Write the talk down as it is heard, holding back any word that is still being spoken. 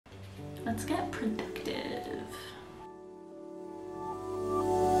Let's get productive.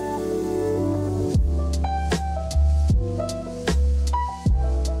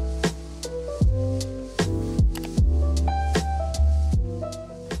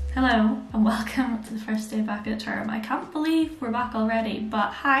 Hello and welcome to the first day back at term. I can't believe we're back already,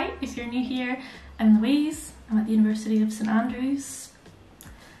 but hi, if you're new here, I'm Louise. I'm at the University of St Andrews.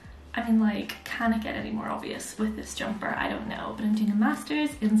 I mean, like, can it get any more obvious with this jumper? I don't know, but I'm doing a master's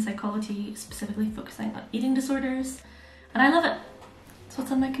in psychology, specifically focusing on eating disorders, and I love it. That's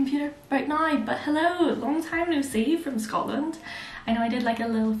what's on my computer right now. But hello, long time no see from Scotland. I know I did like a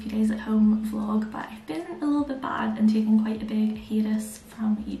little few days at home vlog, but I've been a little bit bad and taking quite a big hiatus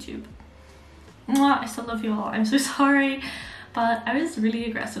from YouTube. Mwah, I still love you all, I'm so sorry. But I was really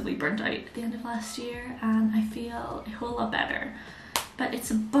aggressively burnt out at the end of last year and I feel a whole lot better. But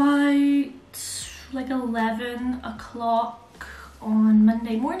it's about like 11 o'clock on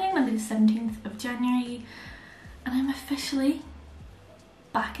Monday morning, Monday the 17th of January, and I'm officially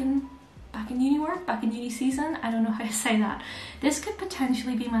back in uni work, back in uni season. I don't know how to say that. This could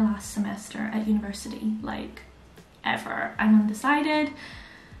potentially be my last semester at university, like ever. I'm undecided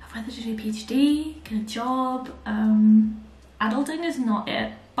of whether to do a PhD, get a job. Adulting is not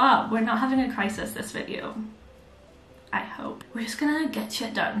it, but we're not having a crisis this video. I hope. We're just gonna get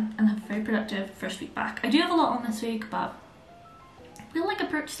shit done and have a very productive first week back. I do have a lot on this week, but we'll like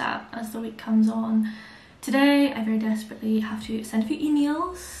approach that as the week comes on. Today, I very desperately have to send a few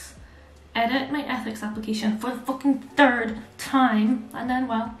emails, edit my ethics application for the fucking third time, and then,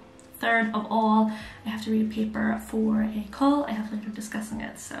 well, third of all, I have to read a paper for a call I have later discussing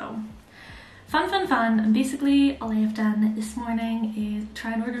it, so fun. And basically all I have done this morning is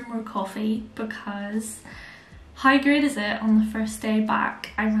try and order more coffee because how great is it on the first day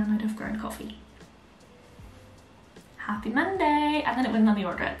back I ran out of ground coffee. Happy Monday! And then it wouldn't let me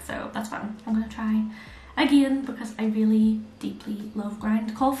order it, so that's fun. I'm gonna try again because I really deeply love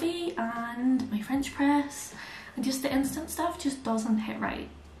ground coffee, and my French press and just the instant stuff just doesn't hit right.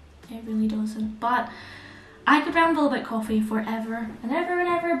 It really doesn't. But I could ramble about coffee forever and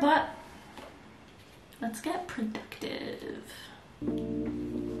ever, but let's get productive.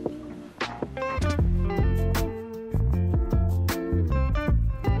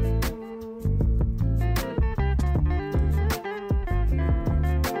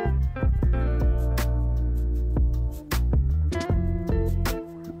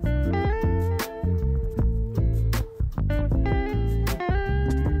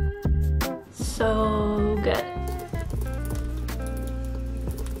 So good.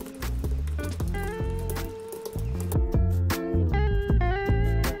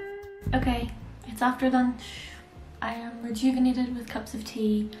 Okay, it's after lunch. I am rejuvenated with cups of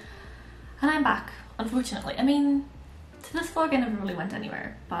tea and I'm back, unfortunately. I mean, to this vlog I never really went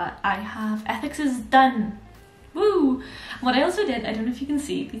anywhere, but I have ethics is done. Woo! What I also did, I don't know if you can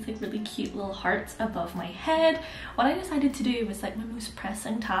see these like really cute little hearts above my head. What I decided to do was like my most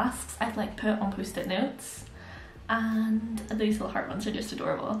pressing tasks I'd like put on post-it notes, and these little heart ones are just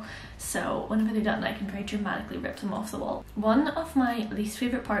adorable. So whenever they're done I can very dramatically rip them off the wall. One of my least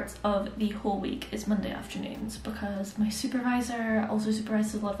favourite parts of the whole week is Monday afternoons because my supervisor also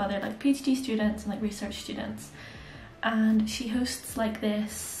supervises a lot of other like PhD students and like research students, and she hosts like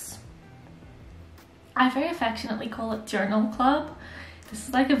this, I very affectionately call it journal club. This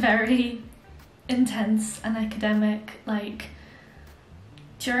is like a very intense and academic like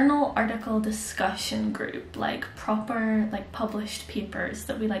journal article discussion group, like proper like published papers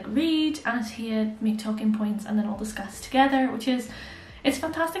that we like read, annotate, make talking points, and then all discuss together, which is, it's a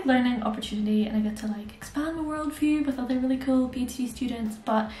fantastic learning opportunity and I get to like expand my worldview with other really cool PhD students,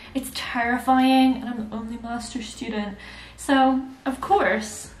 but it's terrifying and I'm the only master's student. So of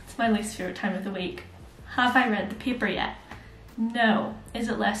course it's my least favourite time of the week. Have I read the paper yet? No. Is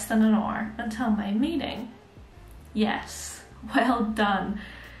it less than an hour until my meeting? Yes. Well done.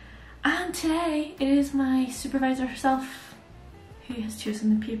 And today it is my supervisor herself who has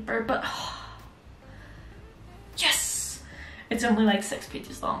chosen the paper, but yes! It's only like 6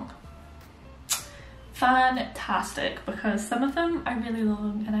 pages long. Fantastic, because some of them are really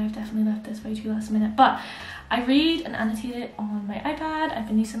long and I've definitely left this way too last minute, but I read and annotate it on my iPad. I've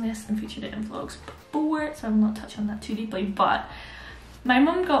been using this and featured it in vlogs before, so I will not touch on that too deeply, but my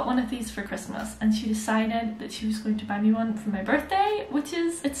mum got one of these for Christmas and she decided that she was going to buy me one for my birthday, which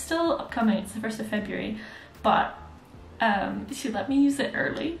is, it's still upcoming, it's the 1st of February, but she let me use it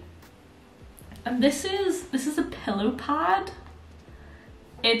early. And this is a pillow pad.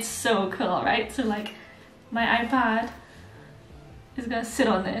 It's so cool, right? So like my iPad is gonna sit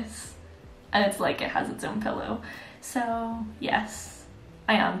on this and it's like it has its own pillow. So yes,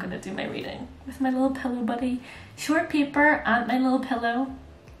 I am gonna do my reading with my little pillow buddy. Short paper and my little pillow.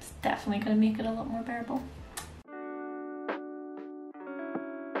 It's definitely gonna make it a lot more bearable.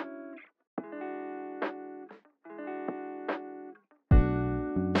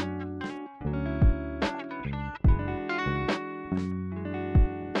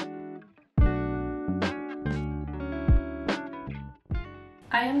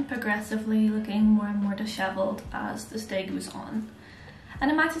 I am progressively looking more and more dishevelled as this day goes on. And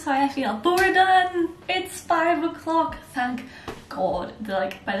it matches how I feel. But we're done! It's 5 o'clock, thank God.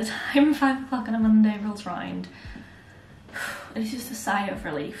 Like, by the time 5 o'clock on a Monday rolls round, it's just a sigh of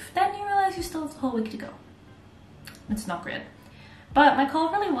relief. Then you realise you still have the whole week to go. It's not great. But my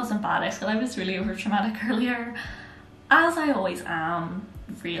cold really wasn't bad. I feel I was really over dramatic earlier. As I always am,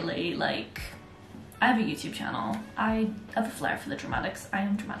 really. Like, I have a YouTube channel. I have a flair for the dramatics. I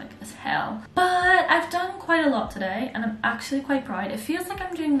am dramatic as hell. But I've done quite a lot today and I'm actually quite proud. It feels like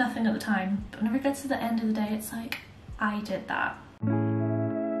I'm doing nothing at the time, but whenever it gets to the end of the day, it's like, I did that.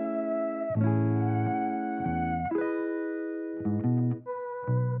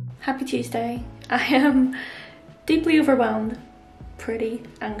 Happy Tuesday. I am deeply overwhelmed, pretty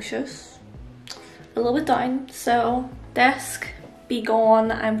anxious, a little bit down. So desk, be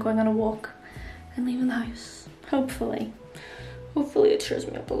gone. I'm going on a walk and leaving the house. Hopefully it cheers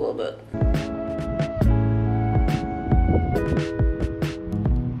me up a little bit.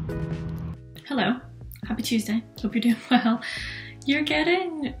 Hello, happy Tuesday. Hope you're doing well. You're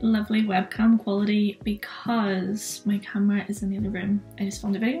getting lovely webcam quality because my camera is in the other room. I just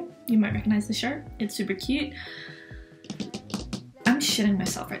filmed a video. You might recognize the shirt. It's super cute. I'm shitting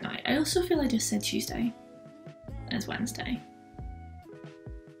myself right now. I also feel I just said Tuesday and it's Wednesday.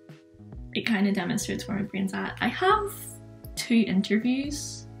 It kind of demonstrates where my brain's at. I have 2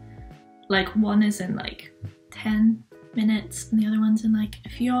 interviews. Like, one is in like 10 minutes and the other one's in like a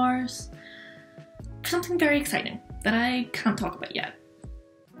few hours. Something very exciting that I can't talk about yet.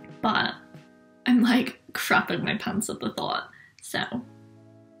 But I'm like crapping my pants at the thought. So,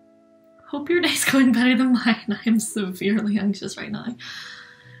 hope your day's going better than mine. I am severely anxious right now.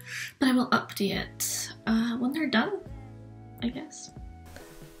 But I will update when they're done, I guess.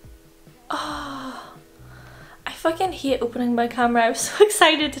 Oh, I fucking hate opening my camera. I was so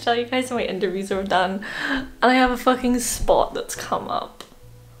excited to tell you guys my interviews are done and I have a fucking spot that's come up.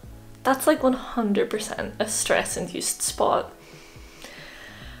 That's like 100% a stress-induced spot.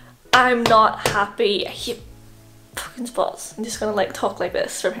 I'm not happy. I hate fucking spots. I'm just gonna like talk like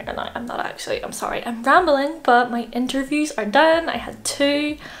this from here on out. I'm not actually, I'm sorry, I'm rambling, but my interviews are done. I had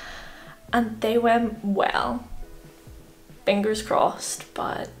 2 and they went well. Fingers crossed,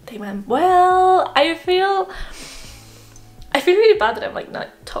 but they went well. I feel really bad that I'm like not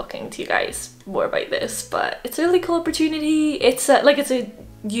talking to you guys more about this, but it's a really cool opportunity. It's like it's a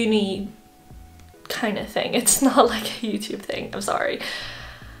uni kind of thing. It's not like a YouTube thing. I'm sorry.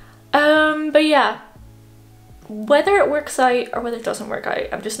 But yeah, whether it works out or whether it doesn't work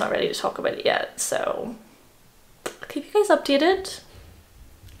out, I'm just not ready to talk about it yet. So I'll keep you guys updated.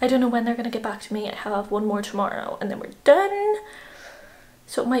 I don't know when they're gonna get back to me. I have 1 more tomorrow and then we're done.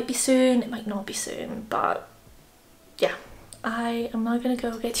 So it might be soon, it might not be soon, but yeah. I am now gonna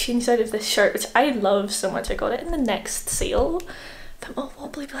go get changed out of this shirt, which I love so much. I got it in the next sale. I'm all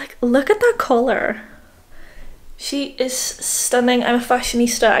wobbly, but like, look at that collar. She is stunning. I'm a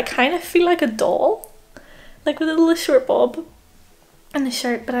fashionista. I kind of feel like a doll, like with a little short bob and the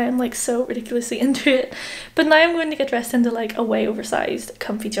shirt, but I am like so ridiculously into it. But now I'm going to get dressed into like a way oversized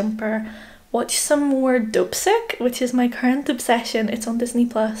comfy jumper, watch some more Dope Sick, which is my current obsession. It's on Disney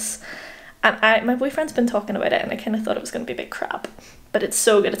Plus, and my boyfriend's been talking about it and I kind of thought it was going to be a bit crap, but it's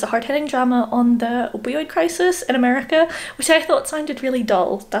so good. It's a hard-hitting drama on the opioid crisis in America, which I thought sounded really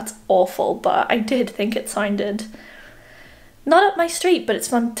dull. That's awful, but I did think it sounded not up my street, but it's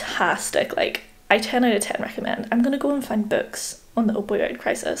fantastic. Like, I 10 out of 10 recommend. I'm gonna go and find books on the opioid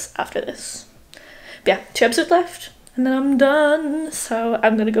crisis after this. But yeah, 2 episodes left and then I'm done, so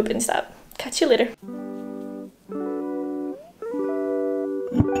I'm gonna go binge that. Catch you later.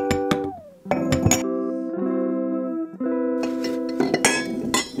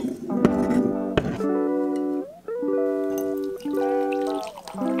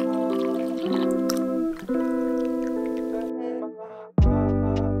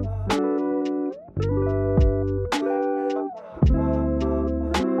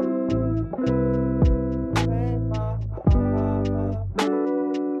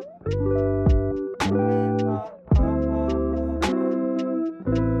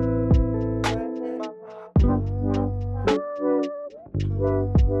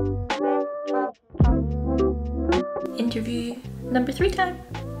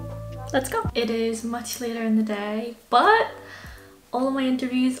 let's go. It is much later in the day, but all of my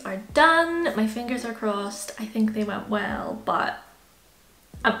interviews are done. My fingers are crossed. I think they went well, but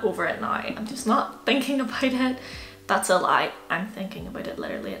I'm over it now. I'm just not thinking about it. That's a lie. I'm thinking about it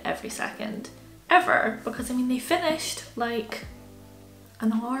literally at every second ever, because I mean they finished like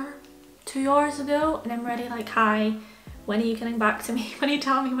an hour, 2 hours ago, and I'm already like, hi, when are you getting back to me? When are you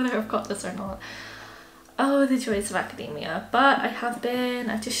telling me whether I've got this or not? Oh, the joys of academia. But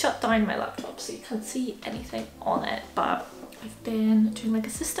I've just shut down my laptop so you can't see anything on it, but I've been doing like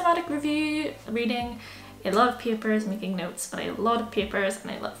a systematic review, reading a lot of papers, making notes on a lot of papers,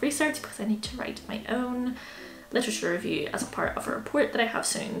 and a lot of research because I need to write my own literature review as a part of a report that I have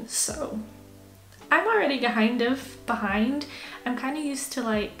soon. So I'm already behind. I'm kind of used to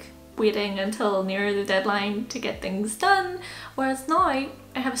like waiting until near the deadline to get things done, whereas now I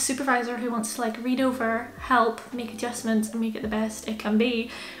have a supervisor who wants to like read over, help, make adjustments and make it the best it can be,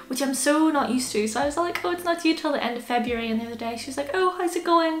 which I'm so not used to. So I was like, oh, it's not due till the end of February, and the other day she was like, oh, how's it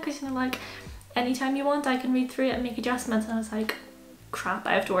going? Because you know, like anytime you want I can read through it and make adjustments, and I was like, crap,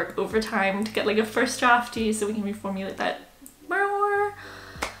 I have to work overtime to get like a first draft to you so we can reformulate that.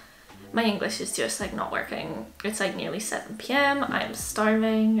 My English is just like not working. It's like nearly 7 p.m. I'm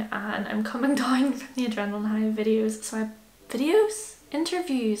starving and I'm coming down from the adrenaline high of videos. So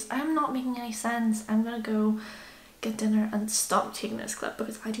interviews. I'm not making any sense. I'm gonna go get dinner and stop taking this clip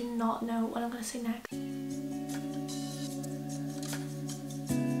because I do not know what I'm gonna say next.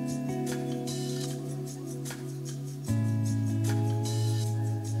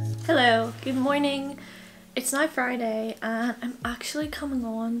 Hello, good morning. It's now Friday and I'm actually coming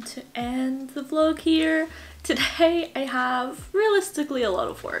on to end the vlog here. Today I have realistically a lot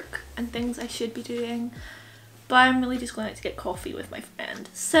of work and things I should be doing, but I'm really just going out to get coffee with my friend.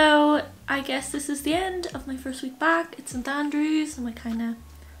 So I guess this is the end of my first week back at St Andrews and my kind of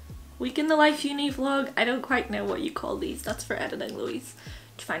week in the life uni vlog. I don't quite know what you call these. That's for editing, Louise,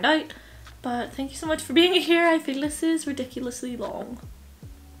 to find out. But thank you so much for being here. I feel this is ridiculously long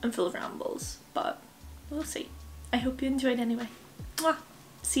and full of rambles, but we'll see. I hope you enjoyed anyway. Mwah.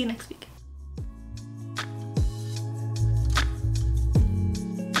 See you next week.